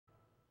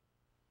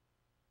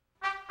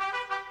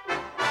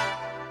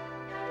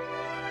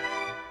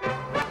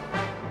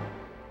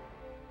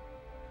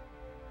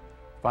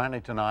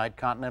Finally tonight,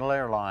 Continental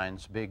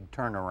Airlines' big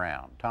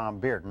turnaround. Tom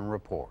Bearden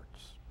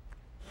reports.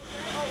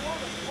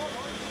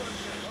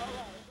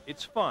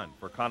 It's fun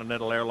for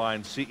Continental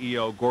Airlines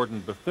CEO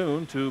Gordon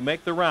Bethune to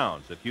make the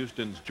rounds at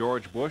Houston's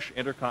George Bush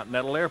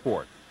Intercontinental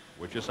Airport,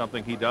 which is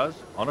something he does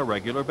on a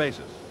regular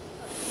basis.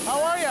 How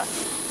are you?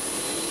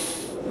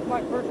 It's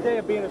my first day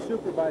of being a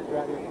supervisor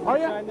out here. Oh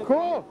yeah,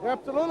 cool,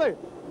 absolutely.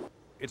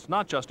 It's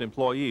not just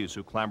employees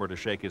who clamor to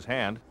shake his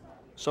hand,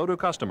 so do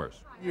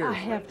customers. I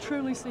have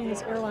truly seen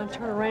this airline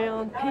turn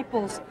around,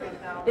 people's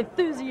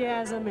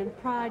enthusiasm and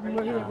pride in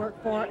where they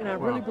work for, and I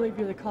really believe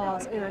you're the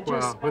cause. And I just...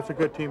 Well, it's a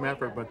good team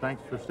effort, but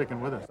thanks for sticking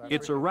with us.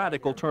 It's a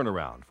radical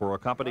turnaround for a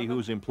company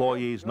whose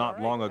employees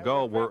not long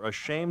ago were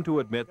ashamed to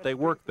admit they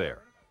worked there.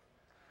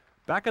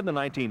 Back in the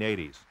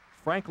 1980s,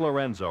 Frank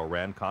Lorenzo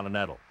ran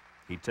Continental.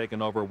 He'd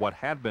taken over what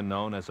had been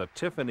known as a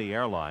Tiffany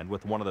airline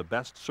with one of the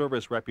best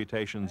service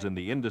reputations in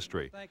the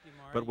industry,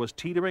 but was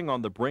teetering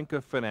on the brink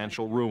of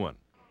financial ruin.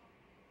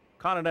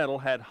 Continental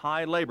had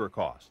high labor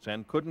costs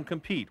and couldn't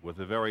compete with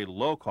the very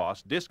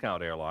low-cost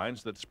discount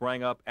airlines that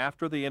sprang up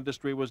after the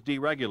industry was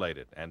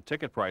deregulated and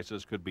ticket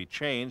prices could be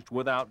changed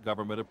without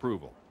government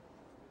approval.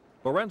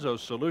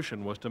 Lorenzo's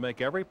solution was to make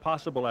every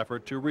possible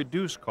effort to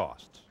reduce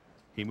costs.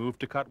 He moved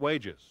to cut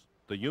wages.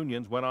 The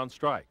unions went on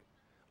strike.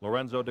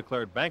 Lorenzo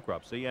declared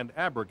bankruptcy and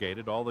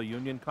abrogated all the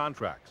union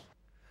contracts.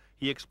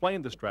 He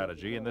explained the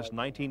strategy in this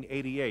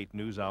 1988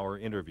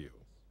 NewsHour interview.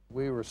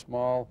 We were a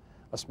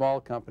small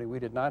company. We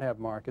did not have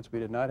markets. We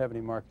did not have any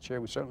market share.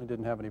 We certainly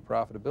didn't have any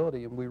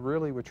profitability, and we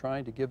really were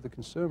trying to give the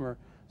consumer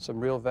some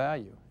real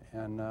value,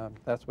 and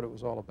that's what it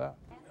was all about.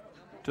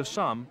 To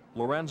some,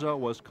 Lorenzo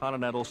was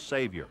Continental's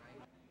savior.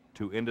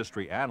 To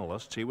industry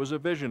analysts, he was a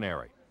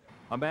visionary,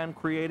 a man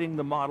creating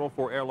the model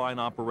for airline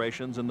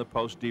operations in the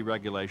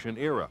post-deregulation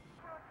era.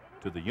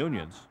 To the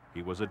unions,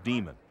 he was a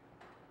demon.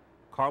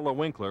 Carla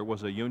Winkler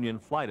was a union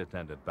flight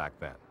attendant back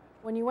then.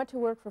 When you went to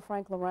work for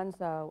Frank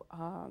Lorenzo,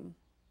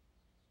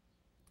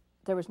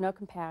 there was no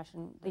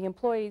compassion. The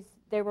employees,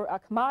 they were a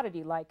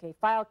commodity, like a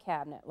file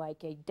cabinet,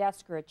 like a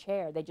desk or a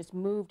chair. They just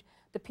moved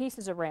the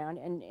pieces around,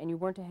 and you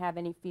weren't to have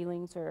any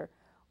feelings,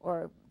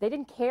 or they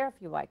didn't care if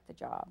you liked the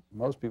job.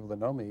 Most people that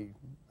know me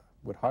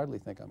would hardly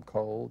think I'm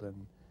cold,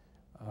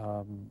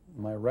 and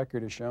my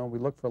record has shown we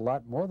look for a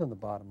lot more than the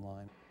bottom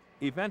line.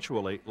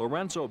 Eventually,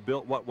 Lorenzo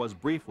built what was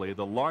briefly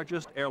the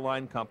largest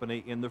airline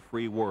company in the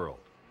free world.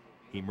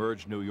 He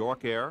merged New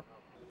York Air,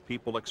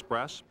 People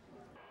Express,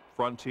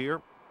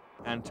 Frontier,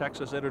 and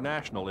Texas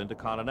International into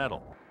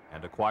Continental,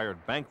 and acquired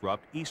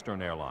bankrupt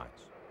Eastern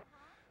Airlines.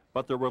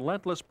 But the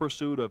relentless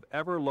pursuit of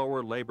ever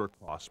lower labor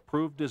costs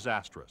proved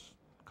disastrous.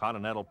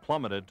 Continental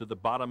plummeted to the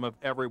bottom of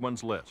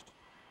everyone's list,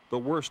 the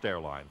worst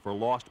airline for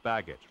lost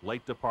baggage,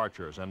 late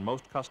departures, and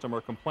most customer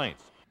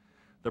complaints.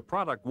 The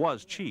product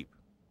was cheap,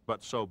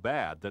 but so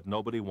bad that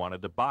nobody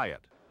wanted to buy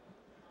it.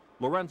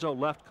 Lorenzo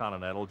left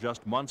Continental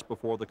just months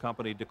before the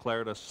company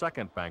declared a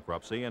second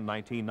bankruptcy in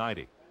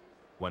 1990.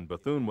 When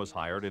Bethune was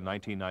hired in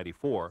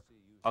 1994,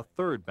 a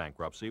third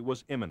bankruptcy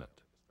was imminent.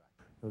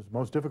 It was the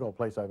most difficult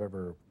place I've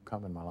ever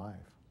come in my life.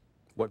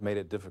 What made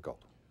it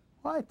difficult?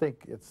 Well, I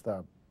think it's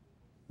the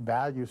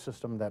value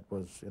system that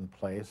was in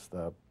place,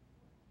 the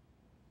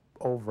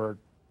overt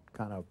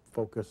kind of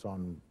focus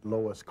on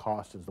lowest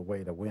cost is the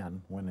way to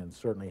win, when it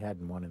certainly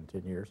hadn't won in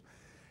 10 years.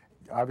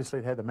 Obviously,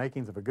 it had the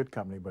makings of a good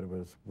company, but it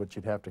was what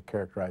you'd have to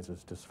characterize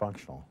as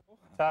dysfunctional.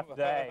 Tough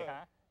day,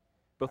 huh?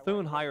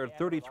 Bethune hired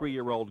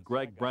 33-year-old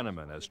Greg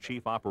Brenneman as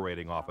chief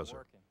operating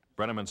officer.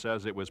 Brenneman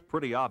says it was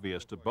pretty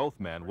obvious to both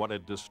men what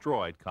had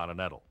destroyed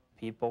Continental.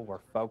 People were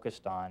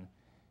focused on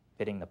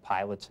pitting the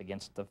pilots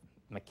against the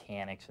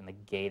mechanics and the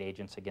gate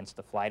agents against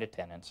the flight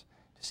attendants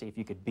to see if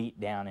you could beat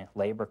down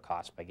labor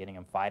costs by getting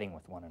them fighting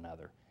with one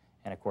another.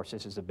 And of course,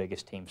 this is the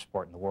biggest team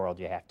sport in the world.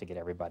 You have to get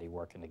everybody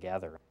working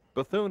together.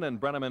 Bethune and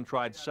Brenneman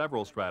tried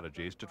several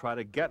strategies to try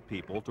to get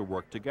people to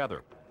work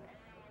together.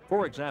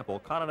 For example,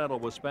 Continental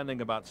was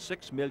spending about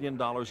 $6 million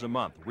a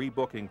month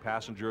rebooking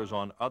passengers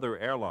on other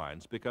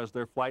airlines because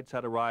their flights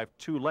had arrived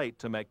too late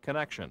to make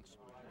connections.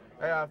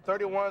 Hey,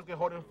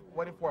 31's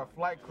waiting for a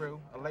flight crew,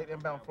 a late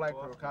inbound flight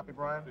crew. Copy,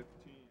 Brian?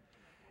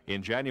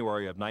 In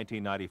January of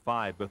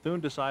 1995, Bethune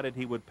decided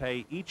he would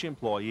pay each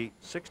employee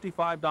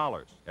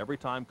 $65 every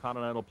time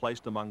Continental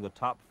placed among the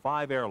top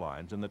 5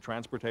 airlines in the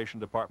Transportation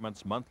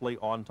Department's monthly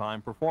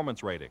on-time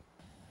performance rating.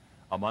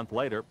 A month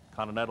later,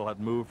 Continental had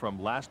moved from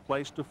last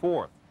place to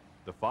 4th.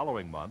 The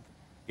following month,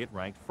 it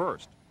ranked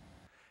 1st.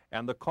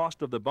 And the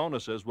cost of the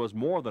bonuses was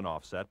more than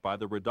offset by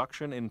the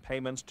reduction in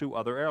payments to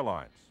other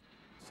airlines.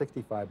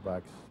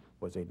 $65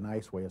 was a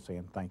nice way of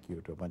saying thank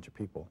you to a bunch of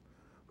people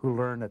who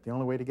learned that the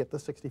only way to get the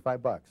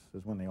 $65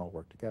 is when they all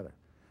work together.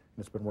 And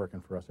it's been working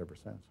for us ever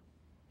since.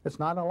 It's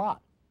not a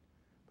lot,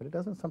 but it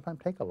doesn't sometimes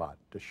take a lot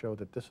to show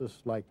that this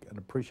is like an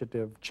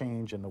appreciative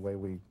change in the way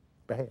we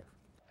behave.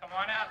 Come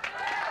on out.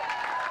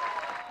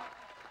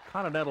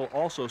 Continental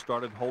also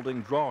started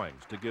holding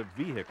drawings to give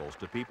vehicles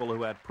to people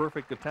who had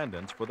perfect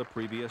attendance for the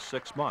previous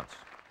 6 months.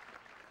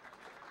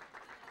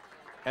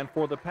 And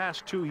for the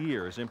past 2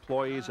 years,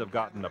 employees have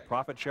gotten a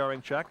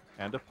profit-sharing check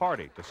and a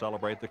party to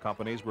celebrate the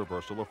company's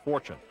reversal of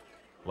fortune.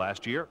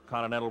 Last year,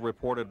 Continental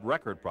reported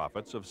record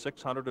profits of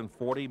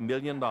 $640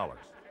 million.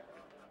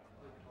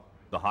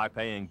 The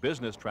high-paying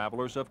business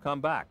travelers have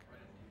come back.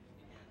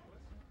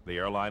 The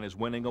airline is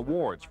winning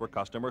awards for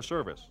customer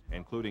service,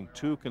 including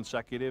 2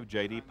 consecutive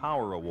J.D.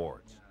 Power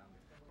Awards.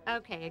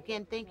 Okay,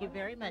 again, thank you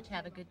very much.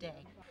 Have a good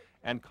day.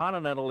 And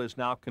Continental is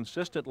now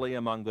consistently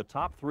among the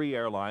top 3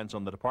 airlines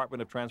on the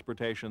Department of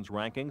Transportation's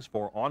rankings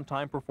for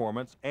on-time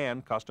performance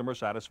and customer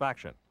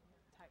satisfaction.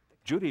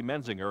 Judy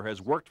Menzinger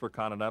has worked for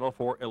Continental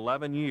for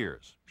 11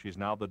 years. She's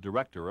now the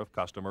Director of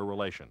Customer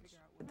Relations.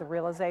 The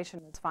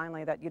realization is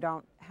finally that you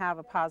don't have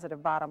a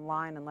positive bottom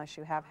line unless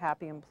you have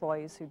happy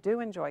employees who do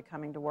enjoy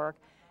coming to work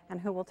and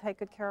who will take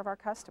good care of our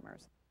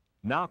customers.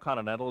 Now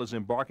Continental is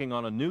embarking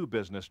on a new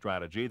business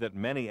strategy that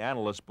many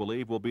analysts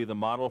believe will be the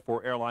model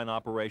for airline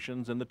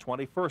operations in the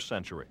 21st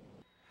century.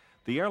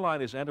 The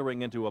airline is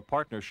entering into a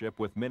partnership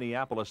with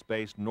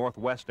Minneapolis-based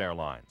Northwest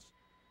Airlines.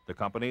 The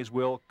companies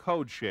will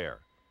code share.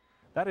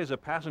 That is, a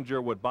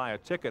passenger would buy a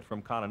ticket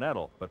from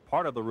Continental, but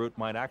part of the route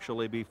might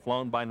actually be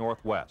flown by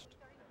Northwest.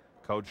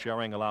 Code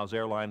sharing allows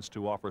airlines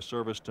to offer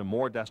service to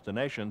more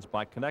destinations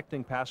by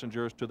connecting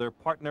passengers to their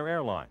partner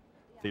airline,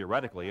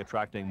 theoretically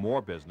attracting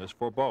more business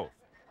for both.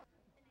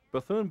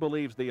 Bethune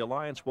believes the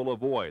alliance will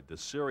avoid the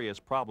serious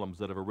problems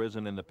that have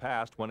arisen in the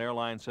past when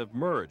airlines have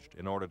merged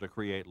in order to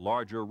create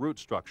larger route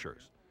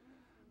structures.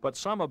 But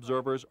some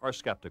observers are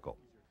skeptical.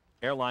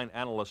 Airline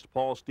analyst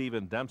Paul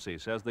Stephen Dempsey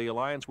says the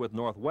alliance with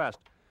Northwest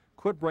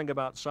could bring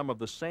about some of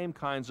the same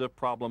kinds of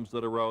problems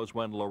that arose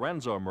when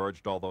Lorenzo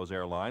merged all those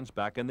airlines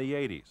back in the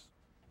 80s.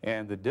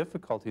 And the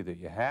difficulty that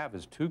you have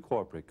is 2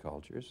 corporate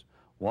cultures,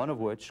 one of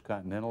which,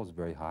 Continental, is a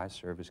very high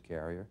service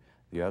carrier.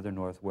 The other,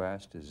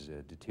 Northwest, is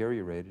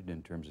deteriorated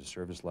in terms of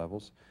service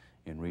levels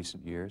in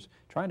recent years.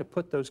 Trying to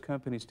put those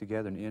companies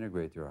together and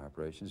integrate their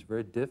operations is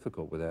very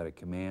difficult without a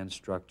command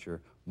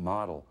structure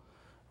model.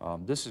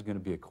 This is going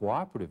to be a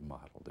cooperative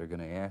model. They're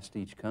going to ask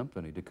each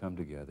company to come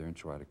together and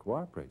try to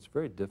cooperate. It's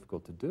very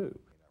difficult to do.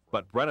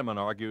 But Brenneman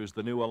argues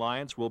the new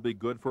alliance will be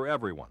good for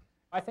everyone.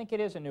 I think it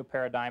is a new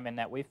paradigm in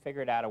that we've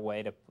figured out a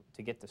way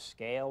to get the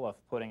scale of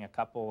putting a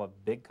couple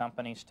of big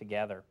companies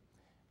together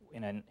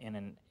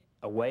in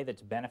a way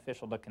that's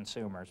beneficial to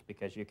consumers,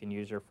 because you can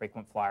use your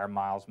frequent flyer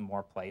miles in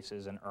more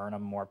places and earn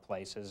them more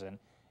places, and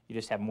you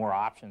just have more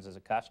options as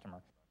a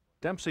customer.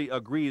 Dempsey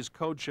agrees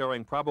code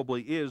sharing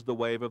probably is the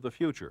wave of the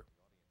future,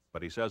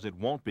 but he says it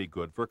won't be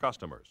good for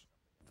customers.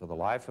 For the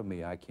life of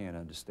me, I can't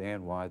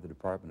understand why the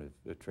Department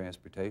of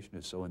Transportation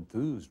is so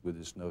enthused with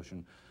this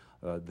notion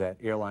that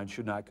airlines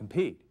should not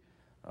compete,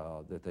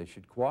 that they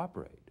should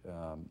cooperate.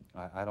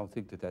 I don't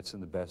think that that's in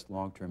the best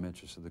long-term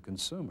interest of the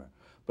consumer.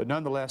 But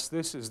nonetheless,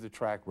 this is the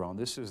track we're on.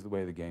 This is the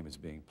way the game is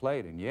being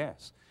played. And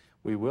yes,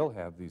 we will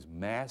have these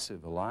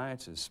massive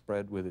alliances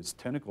spread with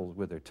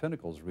their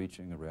tentacles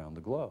reaching around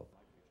the globe.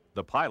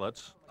 The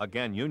pilots,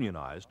 again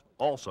unionized,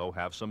 also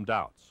have some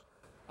doubts.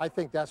 I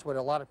think that's what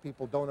a lot of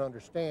people don't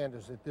understand,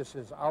 is that this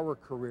is our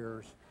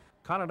careers.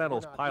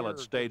 Continental's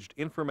pilots staged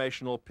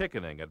informational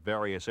picketing at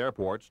various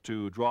airports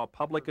to draw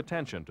public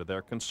attention to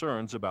their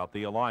concerns about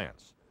the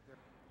alliance.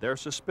 They're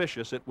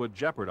suspicious it would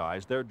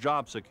jeopardize their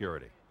job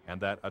security and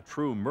that a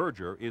true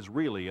merger is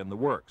really in the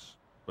works.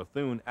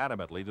 Bethune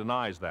adamantly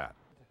denies that.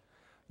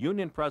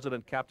 Union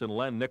President Captain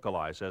Len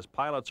Nicolai says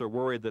pilots are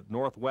worried that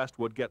Northwest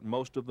would get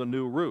most of the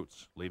new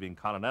routes, leaving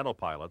Continental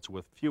pilots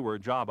with fewer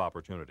job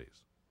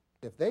opportunities.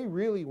 If they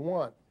really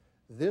want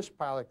this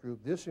pilot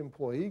group, this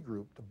employee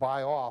group, to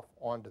buy off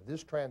onto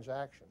this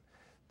transaction,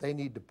 they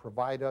need to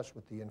provide us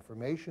with the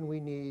information we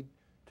need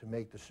to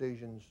make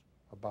decisions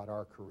about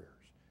our careers.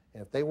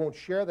 And if they won't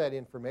share that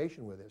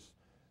information with us,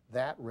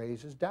 that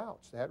raises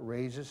doubts, that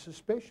raises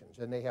suspicions,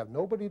 and they have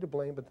nobody to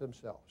blame but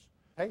themselves.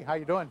 Hey, how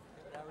you doing?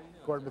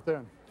 Gordon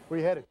Bethune.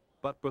 Where you headed?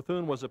 But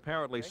Bethune was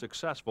apparently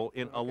successful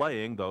in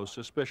allaying those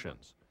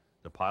suspicions.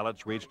 The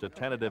pilots reached a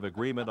tentative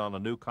agreement on a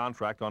new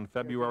contract on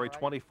February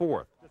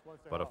 24th,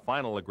 but a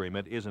final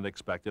agreement isn't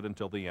expected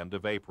until the end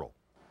of April.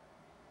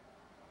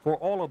 For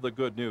all of the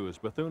good news,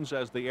 Bethune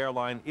says the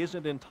airline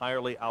isn't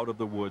entirely out of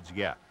the woods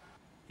yet.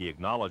 He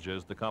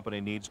acknowledges the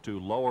company needs to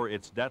lower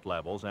its debt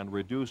levels and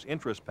reduce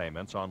interest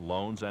payments on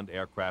loans and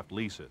aircraft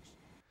leases.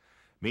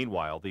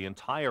 Meanwhile, the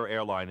entire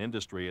airline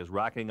industry is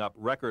racking up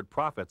record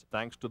profits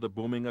thanks to the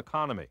booming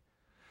economy.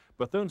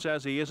 Bethune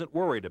says he isn't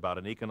worried about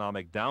an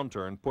economic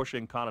downturn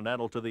pushing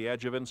Continental to the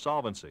edge of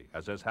insolvency,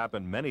 as has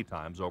happened many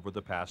times over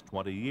the past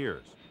 20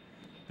 years.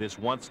 This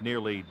once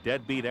nearly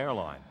deadbeat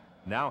airline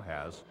now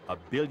has $1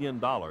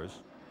 billion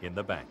in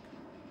the bank.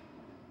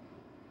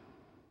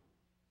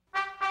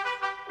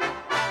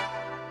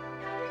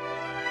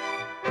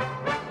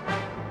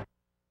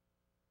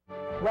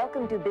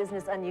 Welcome to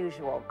Business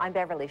Unusual. I'm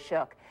Beverly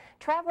Shook.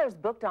 Travelers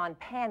booked on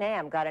Pan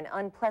Am got an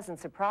unpleasant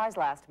surprise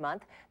last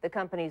month. The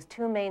company's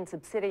 2 main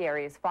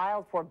subsidiaries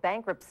filed for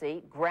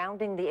bankruptcy,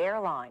 grounding the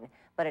airline.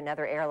 But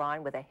another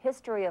airline with a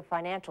history of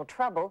financial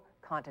trouble,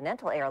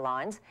 Continental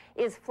Airlines,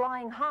 is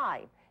flying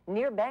high.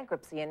 Near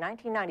bankruptcy in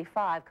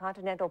 1995,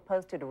 Continental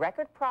posted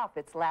record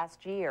profits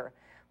last year.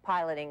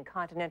 Piloting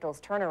Continental's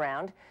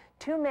turnaround,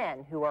 two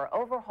men who are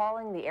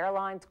overhauling the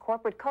airline's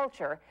corporate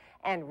culture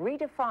and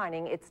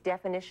redefining its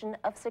definition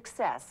of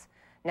success.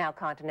 Now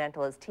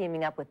Continental is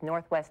teaming up with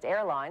Northwest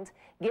Airlines,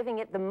 giving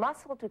it the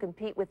muscle to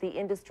compete with the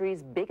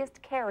industry's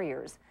biggest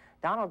carriers.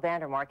 Donald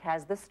Vandermark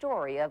has the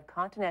story of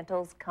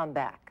Continental's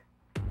comeback.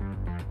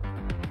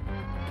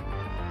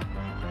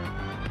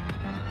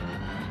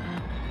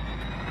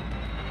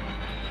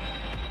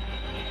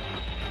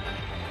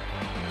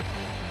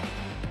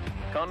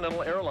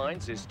 Continental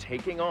Airlines is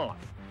taking off.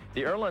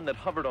 The airline that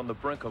hovered on the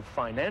brink of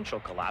financial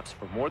collapse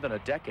for more than a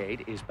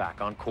decade is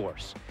back on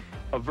course.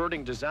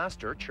 Averting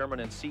disaster, Chairman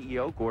and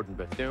CEO Gordon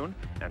Bethune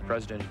and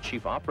President and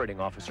Chief Operating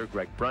Officer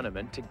Greg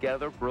Brenneman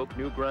together broke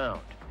new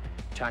ground,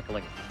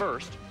 tackling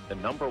first the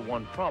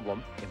 #1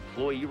 problem,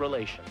 employee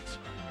relations.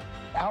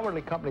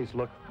 Hourly companies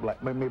look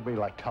like maybe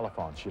like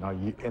telephones, you know,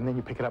 and then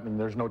you pick it up and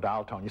there's no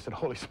dial tone. You said,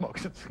 holy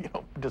smokes, it's, you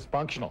know,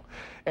 dysfunctional.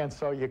 And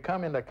so you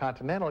come into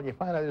Continental and you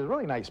find out there's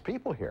really nice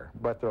people here,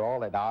 but they're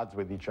all at odds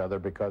with each other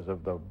because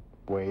of the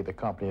way the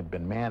company had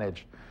been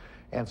managed.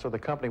 And so the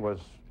company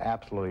was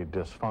absolutely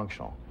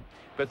dysfunctional.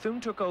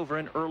 Bethune took over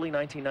in early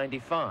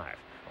 1995.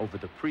 Over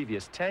the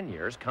previous 10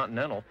 years,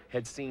 Continental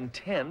had seen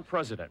 10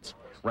 presidents,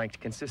 ranked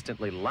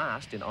consistently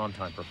last in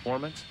on-time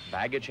performance,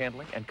 baggage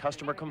handling, and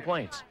customer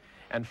complaints,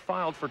 and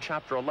filed for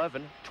Chapter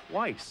 11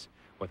 twice,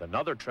 with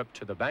another trip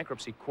to the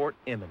bankruptcy court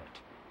imminent.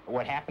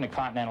 What happened to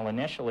Continental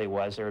initially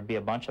was there would be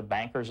a bunch of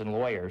bankers and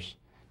lawyers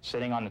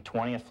sitting on the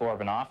 20th floor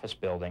of an office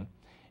building,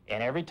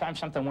 and every time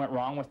something went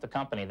wrong with the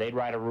company, they'd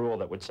write a rule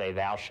that would say,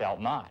 thou shalt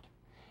not.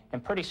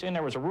 And pretty soon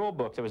there was a rule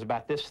book that was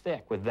about this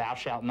thick with thou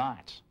shalt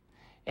nots.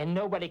 And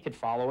nobody could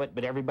follow it,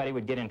 but everybody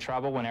would get in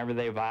trouble whenever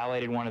they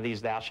violated one of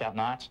these thou shalt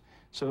nots.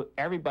 So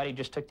everybody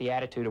just took the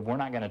attitude of, we're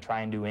not going to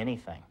try and do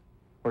anything.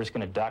 We're just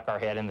going to duck our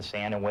head in the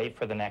sand and wait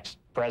for the next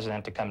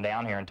president to come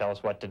down here and tell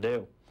us what to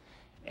do.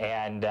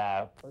 And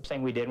first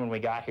thing we did when we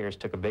got here is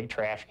took a big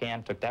trash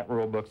can, took that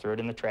rule book, threw it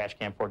in the trash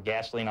can, poured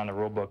gasoline on the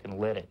rule book, and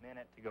lit it.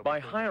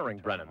 By hiring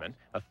Brenneman,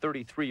 a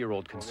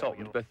 33-year-old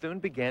consultant, Bethune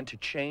began to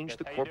change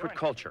the corporate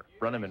culture.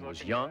 Brenneman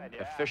was young,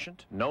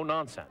 efficient, no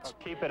nonsense.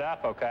 Keep it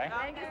up, okay?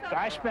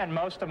 I spent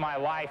most of my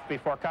life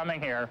before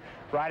coming here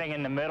riding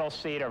in the middle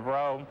seat of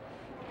row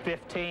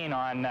 15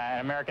 on an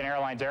American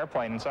Airlines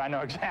airplane, and so I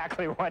know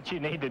exactly what you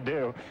need to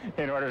do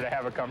in order to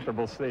have a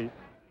comfortable seat.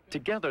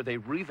 Together, they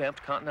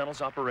revamped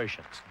Continental's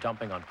operations,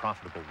 dumping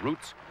unprofitable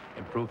routes,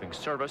 improving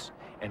service,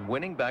 and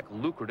winning back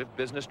lucrative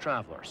business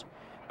travelers.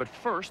 But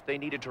first, they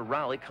needed to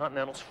rally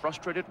Continental's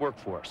frustrated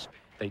workforce.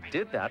 They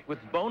did that with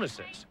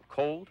bonuses,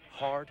 cold,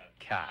 hard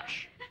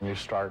cash. You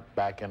start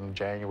back in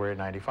January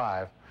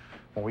 '95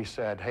 when we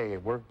said, hey,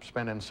 we're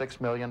spending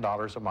 $6 million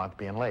a month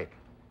being late.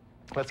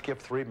 Let's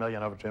give $3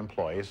 million of it to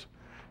employees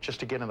just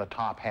to get in the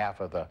top half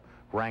of the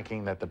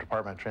ranking that the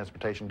Department of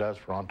Transportation does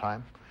for on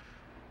time.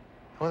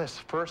 Well, this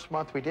first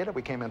month we did it,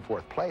 we came in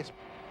 4th place.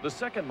 The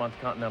second month,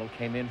 Continental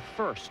came in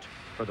first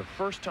for the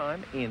first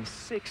time in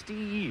 60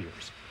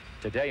 years.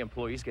 Today,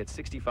 employees get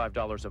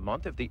 $65 a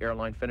month if the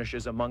airline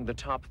finishes among the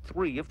top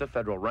 3 of the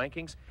federal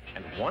rankings,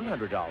 and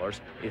 $100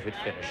 if it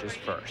finishes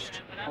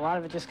first. A lot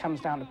of it just comes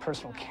down to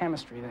personal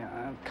chemistry.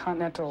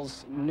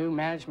 Continental's new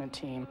management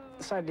team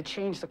decided to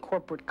change the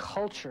corporate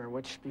culture,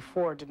 which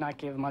before did not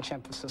give much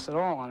emphasis at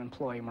all on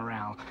employee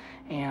morale,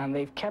 and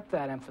they've kept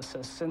that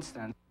emphasis since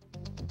then.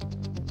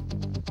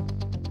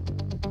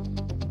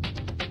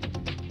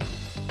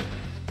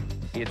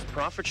 It's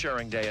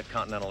profit-sharing day at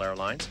Continental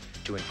Airlines.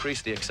 To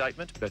increase the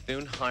excitement,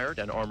 Bethune hired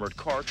an armored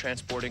car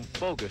transporting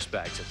bogus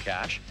bags of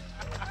cash.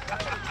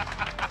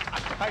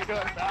 How you doing,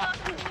 pal?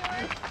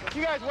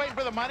 You guys waiting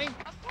for the money?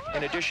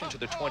 In addition to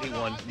the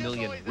 $21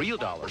 million real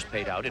dollars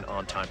paid out in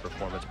on-time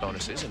performance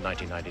bonuses in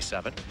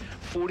 1997,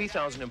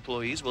 40,000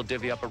 employees will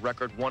divvy up a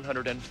record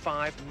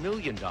 $105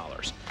 million,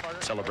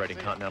 celebrating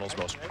Continental's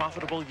most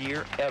profitable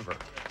year ever.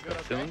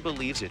 Bethune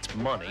believes it's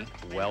money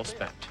well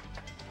spent.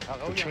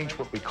 We changed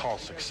what we call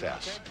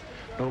success.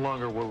 No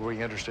longer were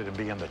we interested in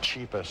being the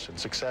cheapest, and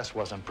success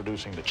wasn't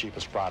producing the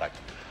cheapest product.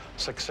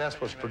 Success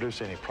was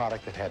producing a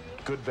product that had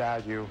good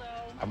value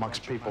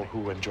amongst people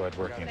who enjoyed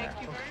working there.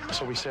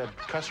 So we said,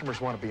 customers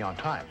want to be on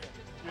time,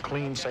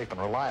 clean, safe, and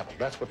reliable.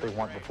 That's what they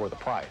want before the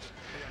price.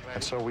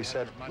 And so we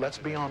said, let's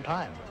be on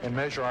time and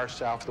measure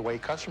ourselves the way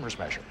customers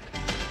measure.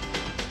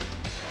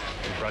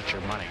 You brought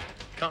your money.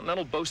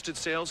 Continental boasted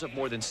sales of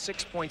more than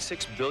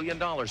 $6.6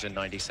 billion in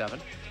 '97.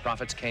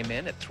 Profits came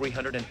in at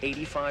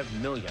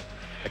 $385 million.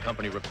 The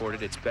company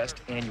recorded its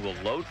best annual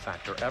load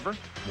factor ever,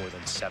 more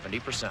than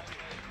 70%.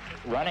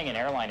 Running an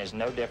airline is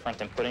no different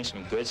than putting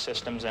some good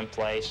systems in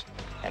place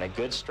and a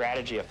good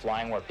strategy of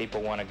flying where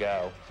people want to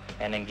go,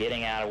 and then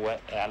getting out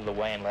of the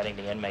way and letting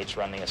the inmates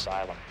run the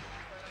asylum.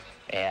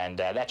 And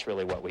that's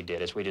really what we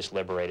did, is we just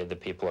liberated the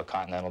people of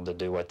Continental to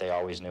do what they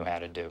always knew how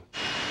to do.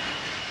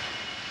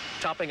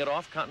 Topping it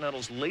off,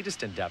 Continental's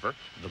latest endeavor,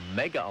 the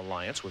Mega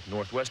Alliance with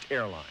Northwest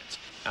Airlines.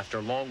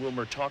 After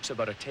long-rumored talks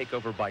about a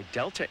takeover by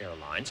Delta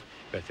Airlines,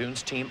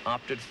 Bethune's team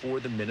opted for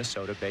the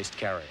Minnesota-based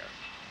carrier.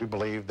 We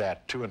believe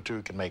that 2 and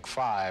 2 can make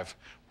 5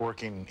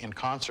 working in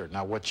concert.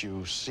 Now, what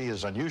you see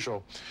as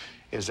unusual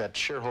is that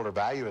shareholder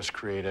value is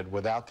created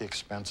without the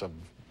expense of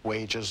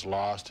wages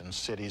lost and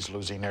cities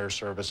losing air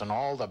service and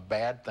all the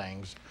bad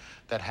things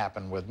that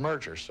happen with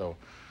mergers. So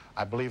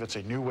I believe it's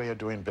a new way of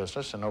doing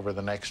business, and over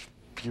the next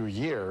few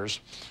years,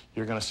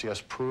 you're going to see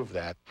us prove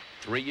that.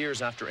 3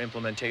 years after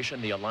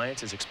implementation, the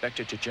alliance is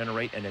expected to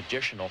generate an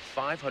additional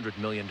 $500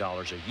 million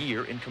a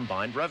year in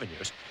combined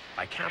revenues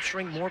by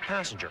capturing more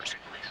passengers,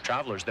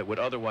 travelers that would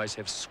otherwise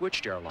have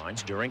switched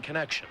airlines during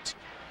connections.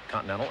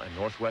 Continental and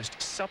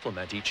Northwest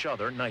supplement each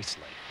other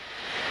nicely.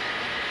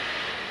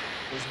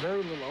 There's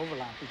very little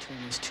overlap between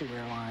these two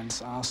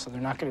airlines, so they're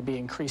not going to be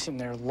increasing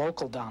their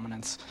local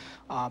dominance,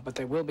 but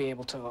they will be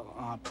able to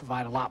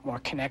provide a lot more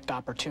connect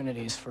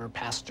opportunities for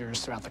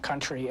passengers throughout the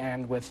country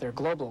and with their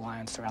global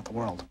alliance throughout the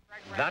world.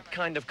 That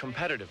kind of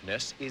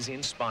competitiveness is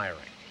inspiring.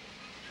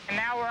 And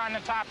now we're on the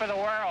top of the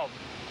world,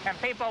 and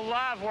people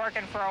love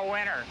working for a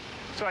winner,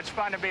 so it's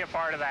fun to be a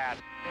part of that.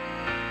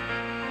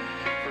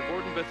 For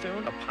Gordon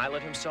Bethune, a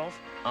pilot himself,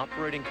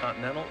 operating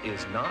Continental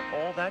is not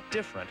all that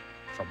different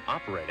from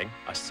operating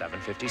a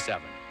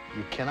 757.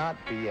 You cannot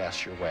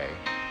BS your way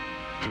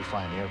to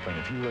flying the airplane.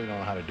 If you really don't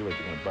know how to do it,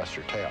 you're going to bust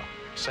your tail.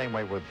 Same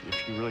way with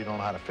if you really don't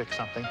know how to fix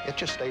something, it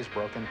just stays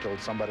broken until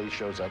somebody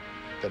shows up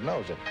that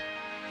knows it.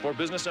 For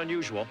Business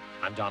Unusual,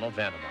 I'm Donald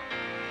Vandermark.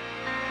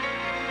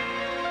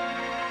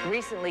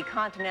 Recently,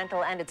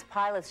 Continental and its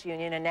pilots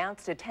union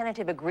announced a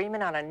tentative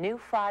agreement on a new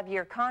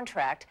 5-year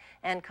contract,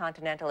 and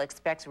Continental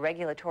expects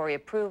regulatory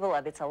approval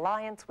of its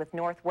alliance with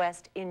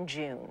Northwest in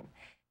June.